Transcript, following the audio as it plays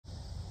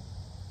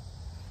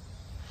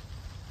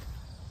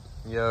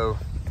Yo,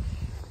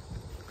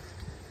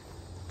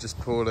 just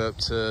pulled up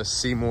to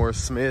Seymour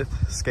Smith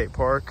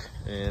Skatepark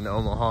in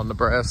Omaha,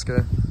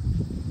 Nebraska.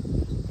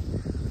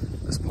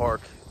 This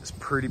park is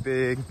pretty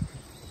big.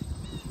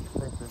 I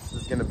think this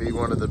is gonna be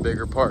one of the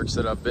bigger parks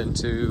that I've been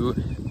to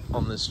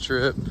on this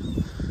trip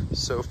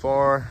so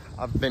far.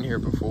 I've been here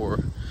before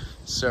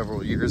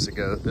several years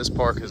ago. This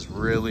park is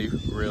really,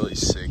 really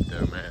sick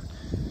though, man.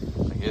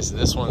 I guess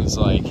this one's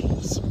like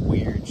some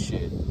weird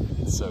shit.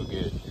 It's so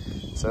good.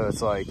 So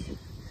it's like,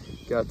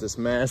 got this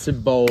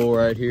massive bowl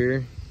right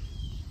here.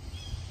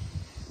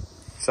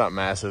 It's not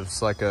massive,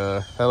 it's like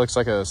that looks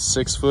like a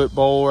 6-foot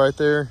bowl right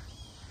there.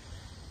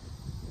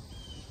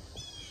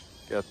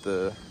 Got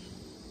the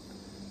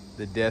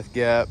death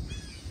gap.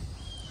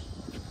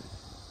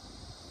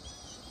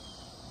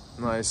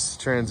 Nice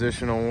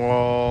transitional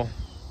wall.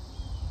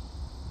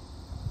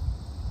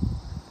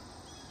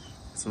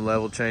 Some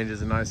level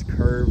changes, a nice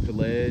curved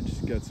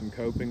ledge. Got some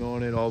coping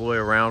on it all the way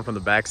around from the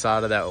back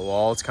side of that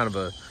wall. It's kind of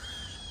a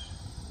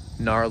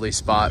gnarly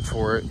spot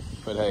for it,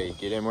 but hey,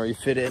 get in where you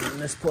fit in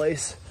this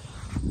place.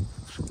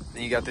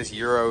 Then you got this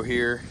Euro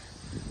here.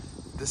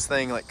 This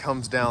thing like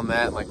comes down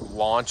that and like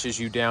launches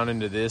you down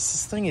into this.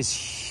 This thing is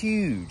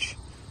huge.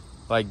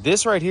 Like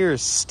this right here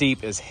is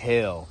steep as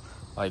hell,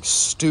 like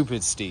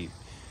stupid steep.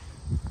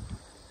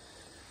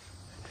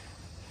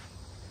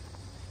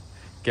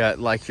 Got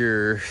like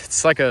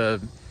it's like a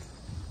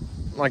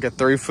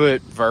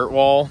 3-foot vert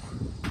wall.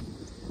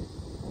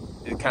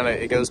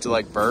 It goes to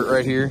like vert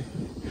right here.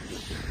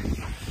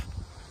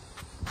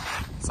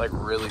 It's like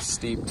really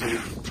steep too.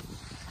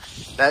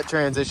 That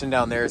transition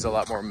down there is a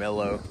lot more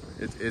mellow.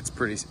 It's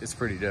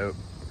pretty dope.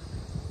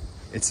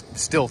 It's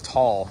still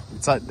tall.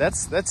 It's like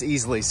that's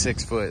easily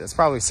 6 foot. That's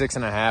probably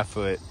 6.5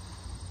 foot.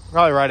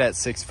 Probably right at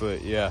 6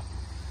 foot, yeah.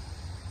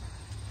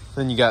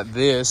 Then you got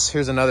this.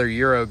 Here's another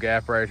Euro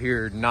gap right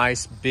here.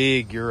 Nice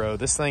big Euro.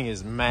 This thing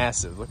is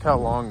massive. Look how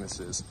long this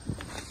is.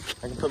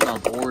 I can put my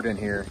board in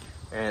here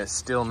and it's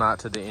still not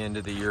to the end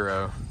of the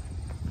Euro.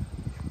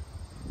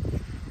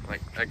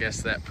 Like, I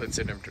guess that puts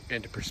it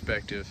into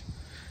perspective.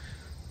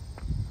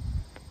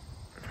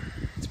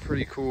 It's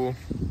pretty cool.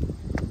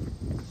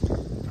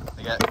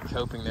 They got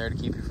coping there to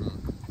keep you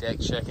from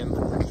deck checking.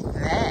 Look at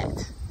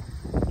that.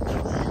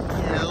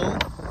 Hell.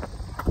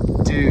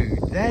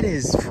 Dude, that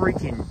is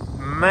freaking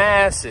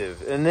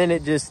massive. And then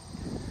it just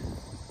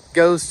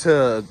goes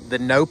to the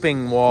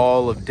noping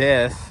wall of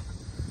death.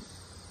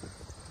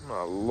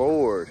 My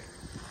lord.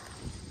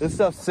 This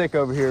stuff's sick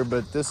over here,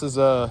 but this is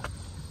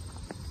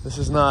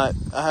not,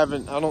 I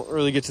don't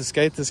really get to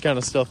skate this kind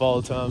of stuff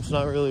all the time. It's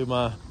not really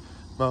my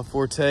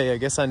forte. I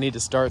guess I need to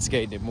start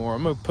skating it more.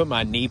 I'm gonna put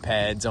my knee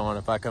pads on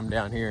if I come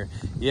down here.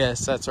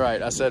 Yes, that's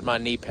right. I said my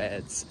knee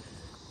pads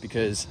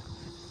because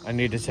I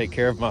need to take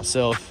care of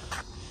myself.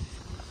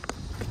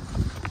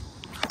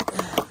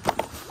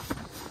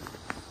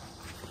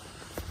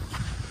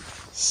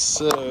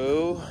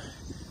 So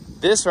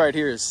this right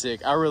here is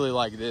sick. I really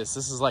like this.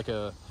 This is like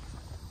a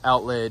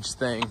outledge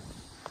thing.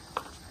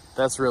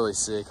 That's really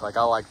sick. Like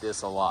I like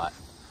this a lot.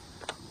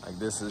 Like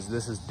this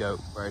is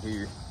dope right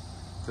here.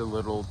 The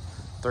little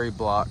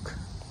 3-block.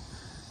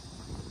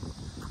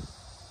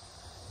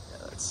 Yeah,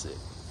 that's sick.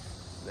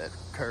 That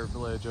curved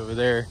ledge over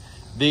there.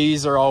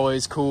 These are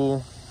always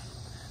cool.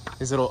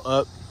 These little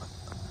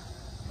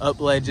up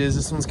ledges.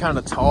 This one's kind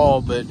of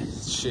tall, but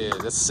shit,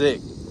 that's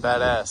sick.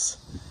 Badass.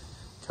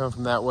 Come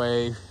from that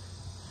way.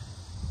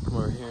 Come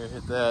over here,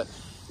 hit that.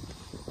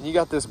 And you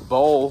got this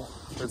bowl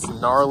that's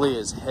gnarly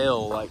as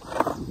hell, like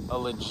a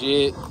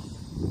legit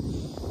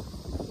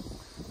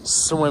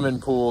swimming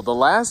pool. The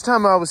last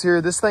time I was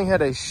here, this thing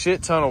had a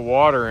shit ton of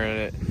water in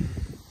it.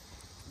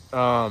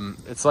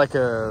 It's like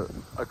a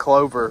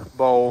clover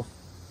bowl.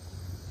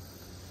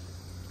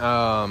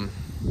 But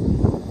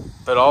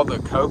all the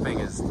coping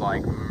is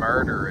like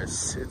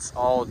murderous. It's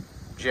all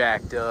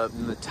jacked up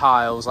and the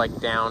tiles like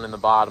down in the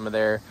bottom of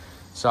there.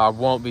 So I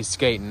won't be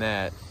skating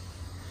that.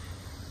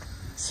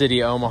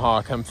 City of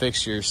Omaha, come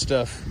fix your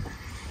stuff.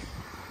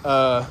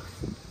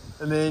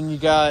 And then you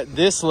got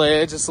this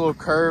ledge, this little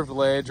curved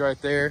ledge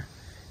right there.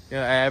 You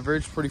know,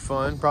 average, pretty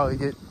fun. Probably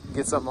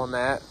get something on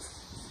that.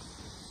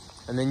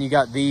 And then you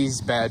got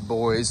these bad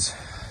boys.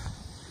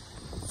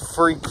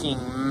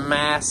 Freaking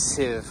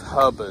massive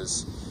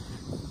hubbas.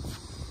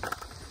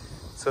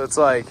 So it's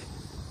like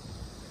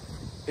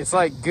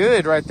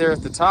good right there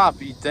at the top,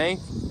 you'd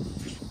think.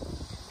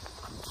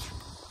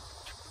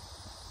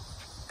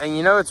 And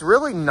you know, it's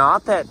really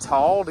not that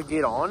tall to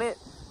get on it,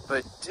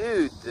 but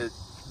dude,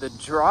 the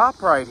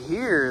drop right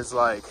here is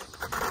like,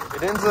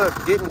 it ends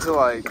up getting to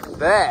like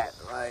that,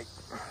 like,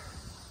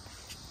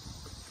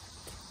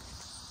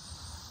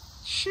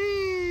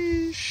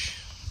 sheesh.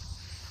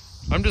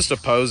 I'm just a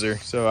poser,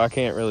 so I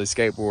can't really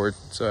skateboard,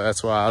 so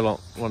that's why I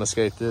don't want to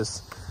skate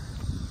this.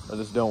 I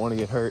just don't want to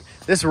get hurt.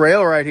 This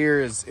rail right here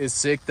is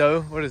sick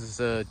though. What is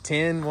this?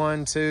 10,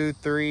 1, 2,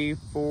 3,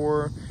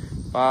 4,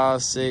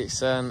 5, 6,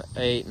 7,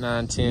 8,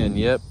 9, 10.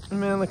 Yep.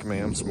 Man, look at me.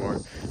 I'm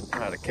smart. I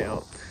know how to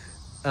count.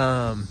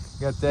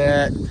 Got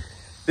that.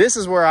 This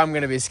is where I'm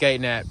gonna be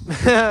skating at.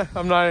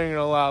 I'm not even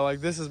gonna lie, like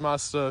this is my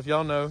stuff.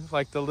 Y'all know,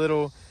 like the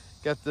little,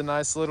 got the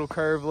nice little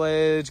curved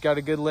ledge, got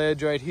a good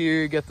ledge right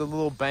here, got the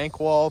little bank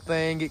wall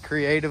thing, get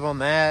creative on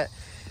that.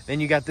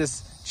 Then you got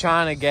this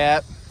China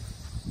gap,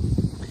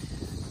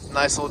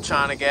 nice little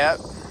China gap,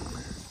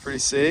 pretty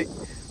sick,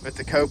 with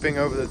the coping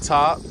over the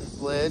top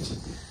ledge.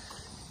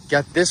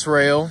 Got this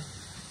rail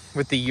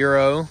with the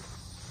Euro,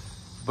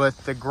 but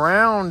the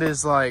ground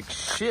is like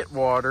shit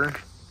water.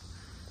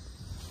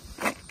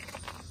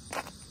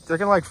 I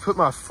can like put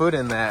my foot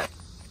in that.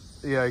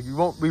 Yeah, you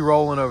won't be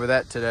rolling over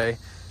that today.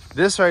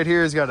 This right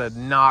here has got a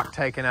knock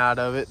taken out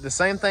of it. The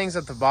same thing's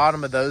at the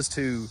bottom of those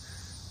two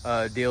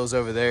deals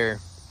over there.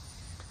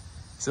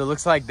 So it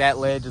looks like that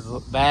ledge is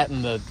that,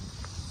 and the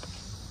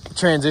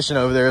transition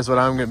over there is what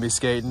I'm gonna be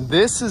skating.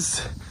 This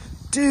is,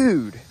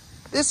 dude,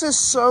 this is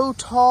so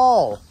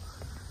tall.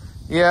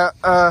 Yeah,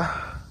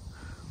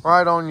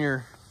 right on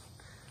your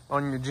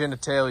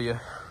genitalia.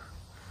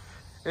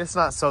 It's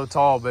not so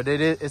tall, but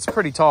it's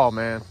pretty tall,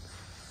 man.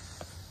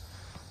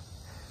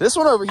 This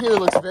one over here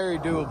looks very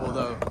doable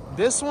though.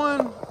 This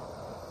one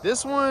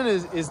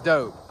is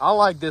dope. I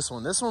like this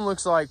one. This one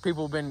looks like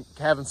people have been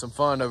having some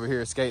fun over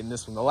here skating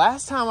this one. The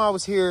last time I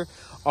was here,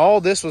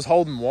 all this was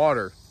holding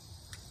water.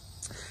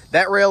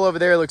 That rail over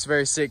there looks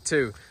very sick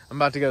too. I'm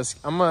about to go,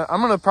 I'm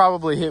gonna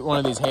probably hit one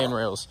of these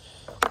handrails.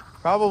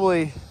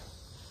 Probably,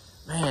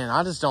 man,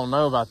 I just don't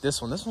know about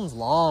this one. This one's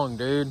long,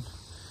 dude.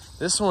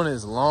 This one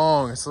is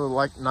long. It's a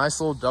like nice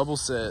little double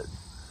set.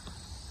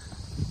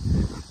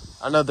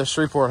 I know the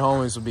Shreveport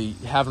homies will be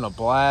having a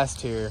blast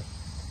here.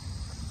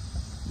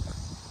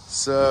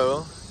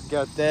 So,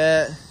 got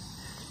that.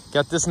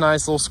 Got this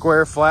nice little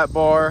square flat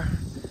bar.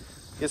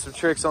 Get some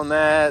tricks on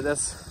that.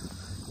 That's,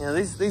 you know,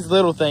 these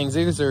little things,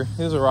 these are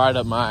right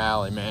up my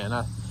alley, man.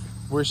 I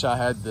wish I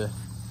had the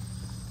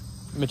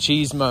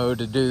machismo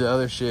to do the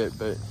other shit,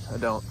 but I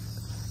don't.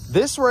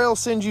 This rail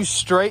sends you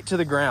straight to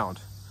the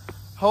ground.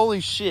 Holy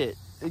shit.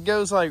 It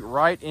goes like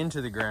right into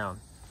the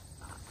ground.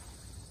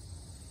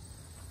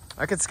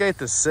 I could skate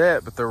the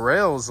set, but the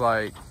rail's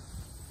like,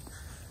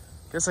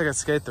 I guess I could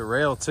skate the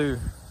rail too,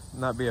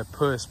 not be a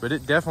puss, but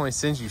it definitely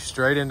sends you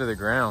straight into the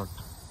ground.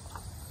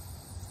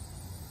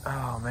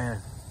 Oh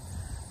man.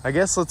 I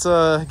guess let's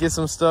get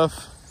some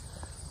stuff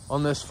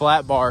on this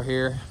flat bar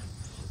here.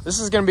 This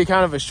is gonna be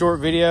kind of a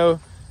short video.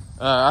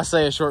 I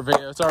say a short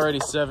video, it's already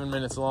 7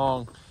 minutes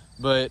long,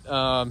 but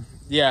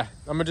yeah,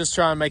 I'm gonna just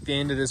try and make the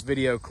end of this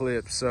video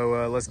clip,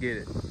 so let's get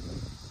it.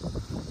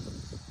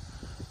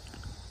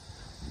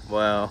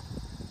 Wow,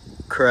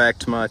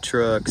 cracked my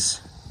trucks.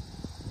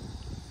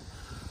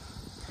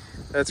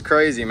 That's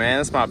crazy, man.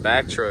 That's my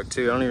back truck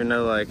too. I don't even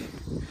know, like,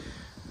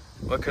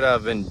 what could I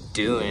have been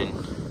doing?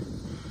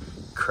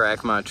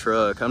 Crack my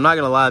truck. I'm not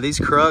gonna lie, these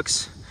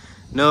Crux,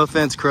 no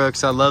offense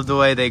Crux, I love the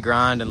way they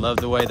grind and love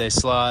the way they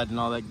slide and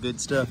all that good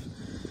stuff.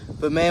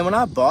 But man, when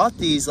I bought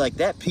these, like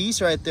that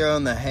piece right there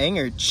on the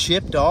hanger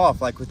chipped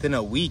off like within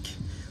a week.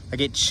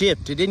 Like it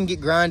chipped, it didn't get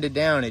grinded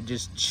down, it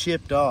just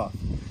chipped off.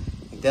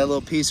 Like that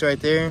little piece right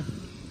there.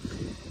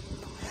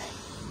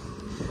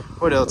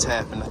 What else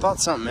happened? I thought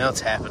something else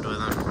happened with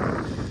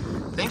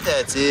them. I think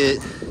that's it.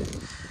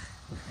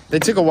 They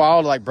took a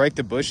while to like break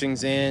the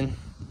bushings in.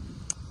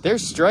 They're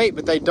straight,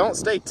 but they don't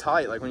stay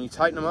tight. Like when you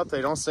tighten them up,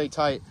 they don't stay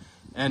tight.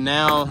 And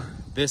now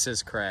this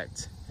is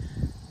cracked.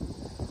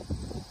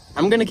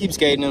 I'm gonna keep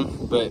skating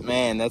them, but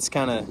man, that's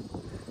kind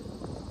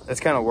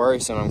of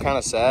worrisome. I'm kind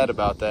of sad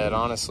about that,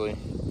 honestly,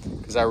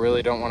 because I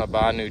really don't want to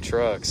buy new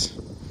trucks.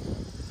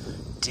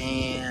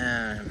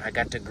 Damn, I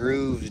got the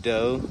grooves,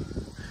 though.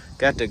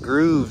 Got the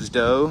grooves,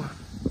 though.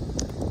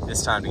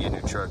 It's time to get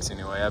new trucks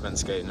anyway. I've been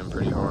skating them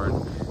pretty hard.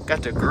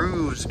 Got the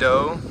grooves,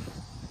 though.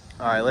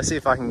 All right, let's see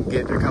if I can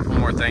get a couple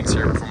more things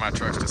here before my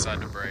trucks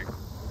decide to break.